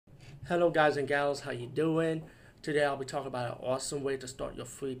Hello guys and gals, how you doing? Today I'll be talking about an awesome way to start your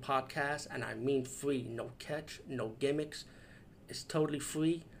free podcast, and I mean free, no catch, no gimmicks. It's totally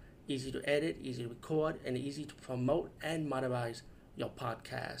free, easy to edit, easy to record, and easy to promote and monetize your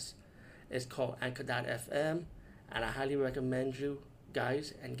podcast. It's called Anchor.fm, and I highly recommend you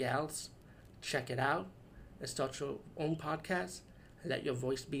guys and gals check it out and start your own podcast and let your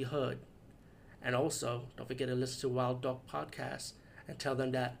voice be heard. And also, don't forget to listen to Wild Dog Podcast and tell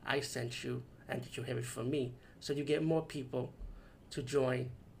them that I sent you and that you hear it from me. So you get more people to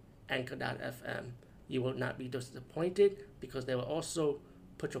join Anchor.fm. You will not be disappointed because they will also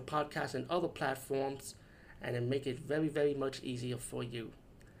put your podcast in other platforms and then make it very, very much easier for you.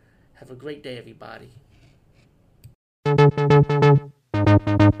 Have a great day, everybody.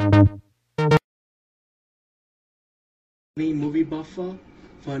 Me, Movie Buffer,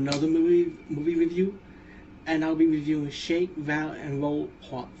 for another movie review, and I'll be reviewing Shake, Rattle, and Roll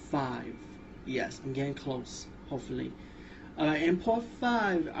Part 5. Yes, I'm getting close, hopefully. In Part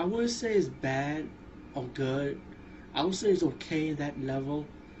 5, I wouldn't say it's bad or good. I would say it's okay in that level.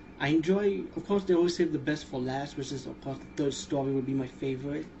 I enjoy, of course, they always save the best for last, which is, of course, the third story would be my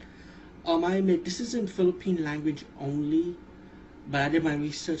favorite. I admit, this is in Philippine language only, but I did my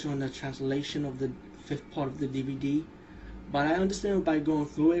research on the translation of the fifth part of the DVD. But I understand by going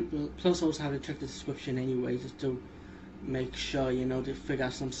through it, plus I also have to check the description anyway, just to make sure, to figure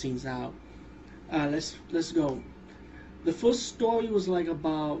out some scenes out. Let's go. The first story was like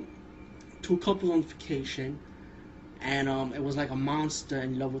about two couples on vacation, and it was like a monster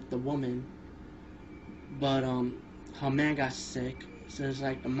in love with the woman, but her man got sick, so it's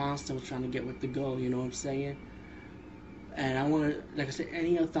like the monster was trying to get with the girl, you know what I'm saying? And I want to, like I said,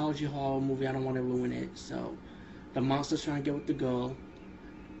 any anthology horror movie, I don't want to ruin it, so the monster's trying to get with the girl,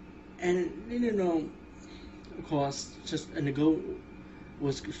 and of course, and the girl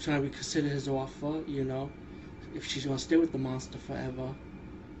was trying to reconsider his offer, if she's gonna stay with the monster forever,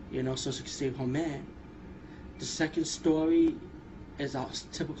 so she can save her man. The second story is a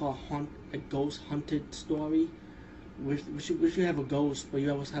typical a ghost hunted story, which you have a ghost, but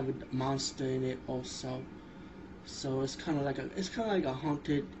you always have a monster in it also. So it's kind of like a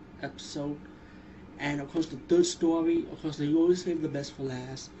haunted episode. And of course, the third story, of course, they always save the best for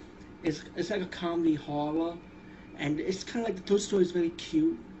last. It's like a comedy horror, and it's kind of like the third story is very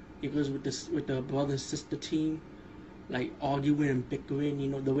cute because with the brother and sister team, like arguing and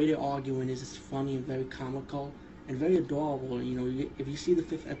bickering. The way they're arguing is just funny and very comical and very adorable. If you see the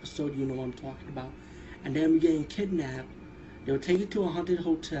fifth episode, you know what I'm talking about. And then we're getting kidnapped. They were taken to a haunted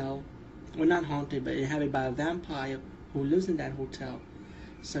hotel. Well, not haunted, but inhabited by a vampire who lives in that hotel.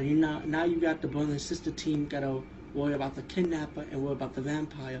 So now you got the brother and sister team gotta worry about the kidnapper and worry about the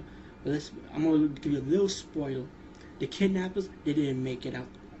vampire. But I'm gonna give you a little spoiler. The kidnappers, they didn't make it out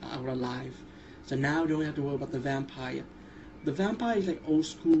alive. So now they don't have to worry about the vampire. The vampire is like old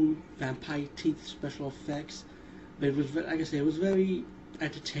school vampire teeth special effects. But it was, like I said, it was very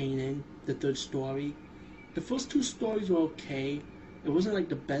entertaining, the third story. The first two stories were okay. It wasn't like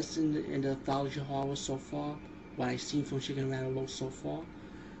the best in the anthology horror so far, what I've seen from Chicken Rattle so far.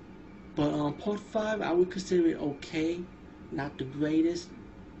 But part 5, I would consider it okay, not the greatest,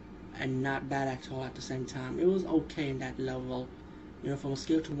 and not bad at all at the same time. It was okay in that level. From a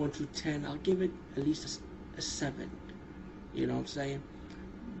scale to 1 to 10, I'll give it at least a 7. You know what I'm saying?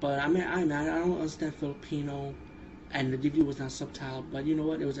 But I don't understand Filipino, and the DVD was not subtitled, but you know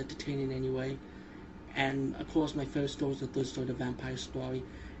what? It was entertaining anyway. And of course, my favorite story was the third story, the vampire story.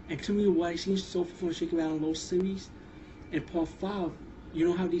 And to me, what I've seen so far from the Shake, Rattle, and Roll series, in part 5, you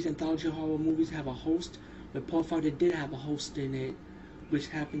know how these anthology horror movies have a host? But part 5, they did have a host in it, which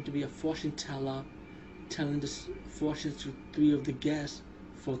happened to be a fortune teller, telling the fortunes to 3 of the guests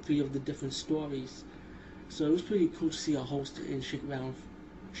for 3 of the different stories. So it was pretty cool to see a host in Shake, Rattle,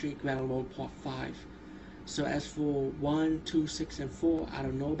 Roll Part 5. So as for 1, 2, 6, and 4, I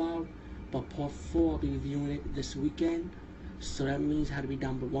don't know about, but Part 4, I'll be reviewing it this weekend. So that means it had to be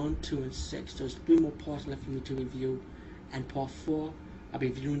down by 1, 2, and 6. So there's 3 more parts left for me to review. And Part 4, I'll be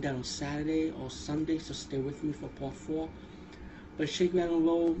reviewing that on Saturday or Sunday, so stay with me for Part 4. But Shake, Rattle, and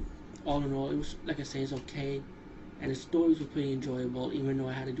Roll, all in all, it was, like I say, it's okay. And the stories were pretty enjoyable, even though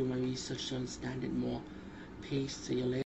I had to do my research to understand it more. Peace, see you later.